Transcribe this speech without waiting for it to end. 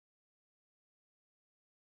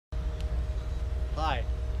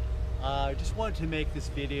I just wanted to make this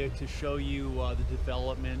video to show you the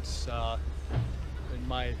developments in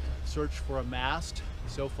my search for a mast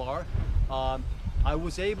so far. I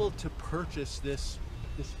was able to purchase this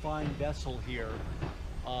fine vessel here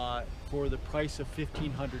for the price of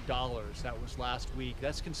 $1,500. That was last week.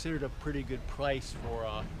 That's considered a pretty good price for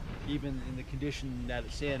even in the condition that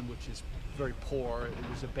it's in, which is very poor. It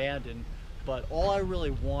was abandoned, but all I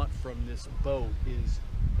really want from this boat is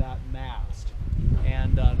that mast.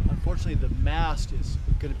 And unfortunately, the mast is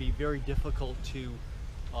going to be very difficult to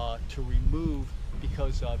remove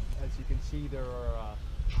because, as you can see, there are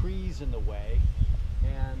trees in the way.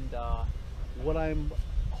 And what I'm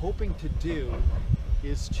hoping to do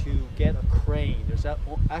is to get a crane. There's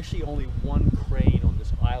actually only one crane on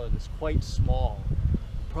this island. It's quite small.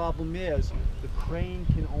 The problem is the crane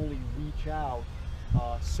can only reach out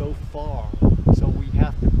so far, so we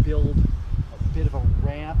have to build a bit of a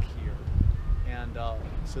ramp here, and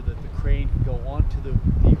so that the crane can go onto the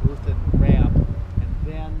earthen ramp and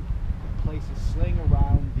then place a sling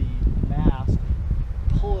around the mast,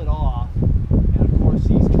 pull it off, and of course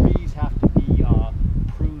these trees have to be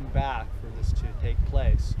pruned back for this to take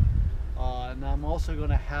place. And I'm also going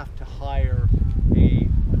to have to hire a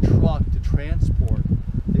truck to transport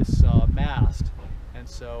this mast, and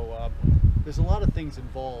so there's a lot of things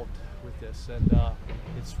involved with this, and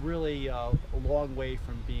it's really a long way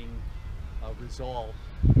from being resolved.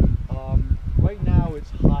 Right now it's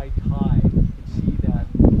high tide. You can see that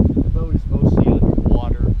the boat is mostly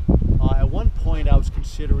underwater. At one point I was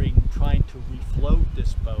considering trying to refloat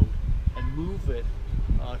this boat and move it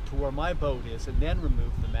to where my boat is and then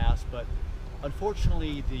remove the mast, but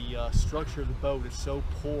unfortunately the structure of the boat is so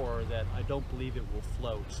poor that I don't believe it will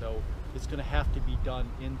float, so it's going to have to be done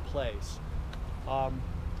in place.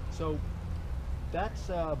 So that's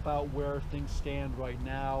about where things stand right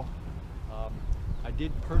now. I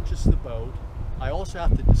did purchase the boat. I also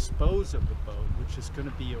have to dispose of the boat, which is going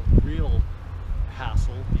to be a real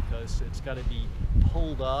hassle because it's got to be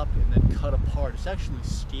pulled up and then cut apart. It's actually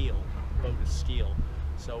steel. The boat is steel,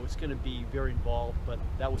 so it's going to be very involved, but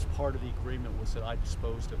that was part of the agreement, was that I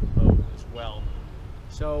disposed of the boat as well.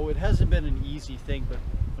 So it hasn't been an easy thing, but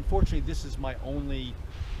unfortunately this is my only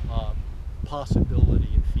possibility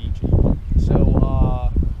in Fiji.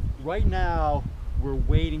 So right now we're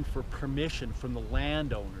waiting for permission from the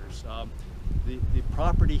landowners. The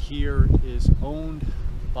property here is owned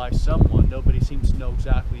by someone. Nobody seems to know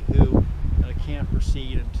exactly who, and I can't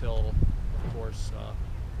proceed until, of course,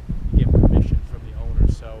 you get permission from the owner.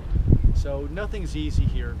 So nothing's easy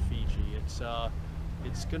here in Fiji.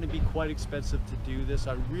 It's going to be quite expensive to do this.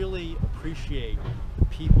 I really appreciate the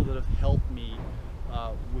people that have helped me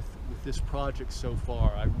with this project so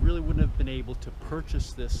far. I really wouldn't have been able to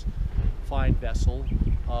purchase this fine vessel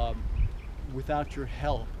without your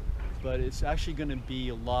help, but it's actually going to be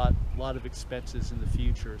a lot of expenses in the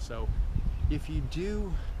future. So if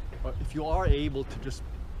you are able to just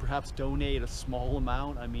perhaps donate a small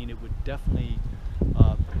amount, I mean, it would definitely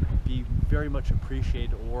be very much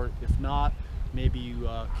appreciated. Or if not, maybe you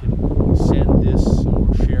can send this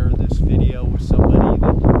or share this video with somebody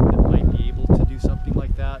that might be able to do something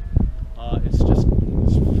like that.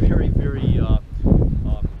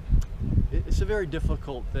 It's a very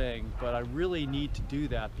difficult thing, but I really need to do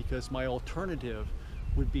that because my alternative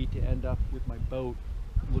would be to end up with my boat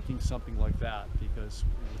looking something like that, because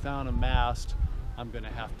without a mast I'm going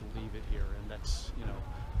to have to leave it here, and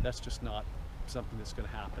that's just not something that's going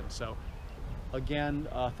to happen. So again,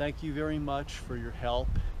 thank you very much for your help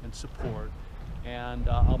and support, and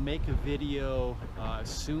I'll make a video as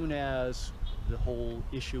soon as the whole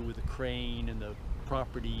issue with the crane and the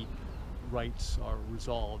property rights are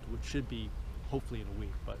resolved, which should be hopefully in a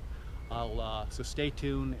week. But so stay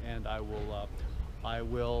tuned, and I will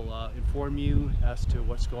inform you as to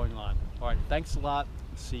what's going on. All right, thanks a lot.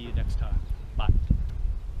 See you next time. Bye.